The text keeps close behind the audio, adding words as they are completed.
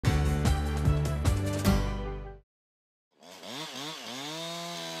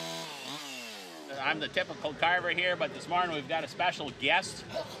I'm the typical carver here, but this morning we've got a special guest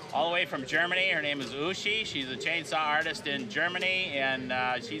all the way from Germany. Her name is Uschi. She's a chainsaw artist in Germany, and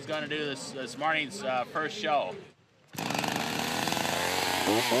she's going to do this morning's first show.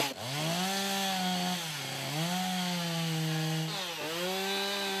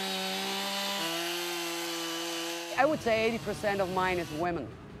 I would say 80% of mine is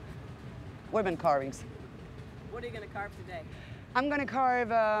women carvings. What are you going to carve today? I'm going to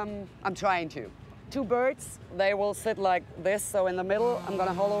carve, I'm trying to. 2 birds, they will sit like this, so in the middle I'm going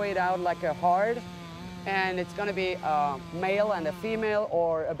to hollow it out like a heart, and it's going to be a male and a female,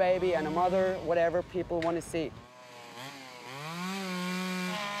 or a baby and a mother, whatever people want to see.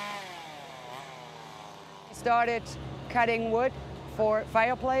 I started cutting wood for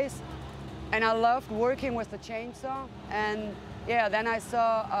fireplace, and I loved working with the chainsaw, and yeah, then I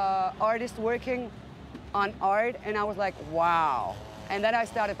saw artists working on art, and I was like, wow. And then I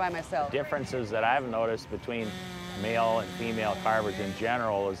started by myself. Differences that I've noticed between male and female carvers in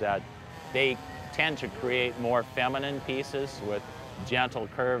general is that they tend to create more feminine pieces with gentle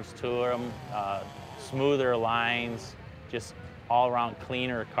curves to them, smoother lines, just all around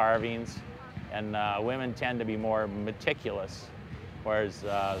cleaner carvings. And women tend to be more meticulous, whereas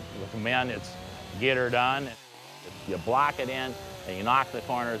with men it's get her done. You block it in, and you knock the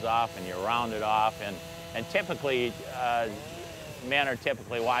corners off, and you round it off, and typically men are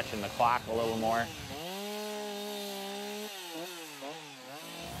typically watching the clock a little more.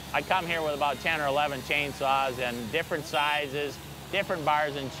 I come here with about 10 or 11 chainsaws and different sizes, different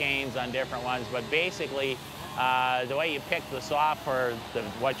bars and chains on different ones, but basically the way you pick the saw for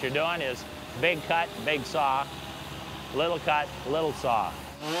what you're doing is big cut, big saw, little cut, little saw.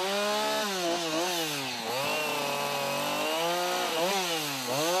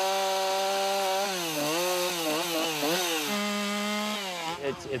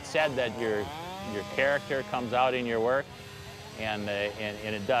 It's said that your character comes out in your work, and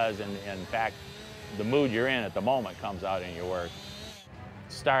it does. And in fact, the mood you're in at the moment comes out in your work.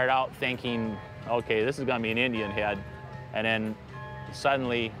 Start out thinking, okay, this is going to be an Indian head, and then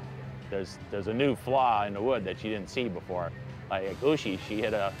suddenly there's a new flaw in the wood that you didn't see before. Like Uschi, she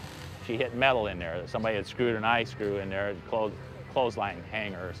hit metal in there. Somebody had screwed an eye screw in there, clothesline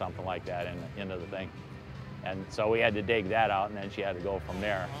hanger or something like that into the thing. And so we had to dig that out, and then she had to go from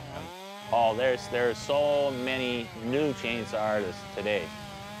there. Oh, there's so many new chainsaw artists today.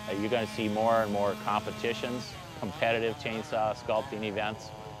 You're going to see more and more competitions, competitive chainsaw sculpting events.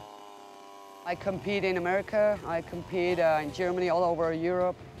 I compete in America, I compete in Germany, all over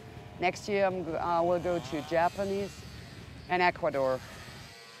Europe. Next year I will go to Japanese and Ecuador.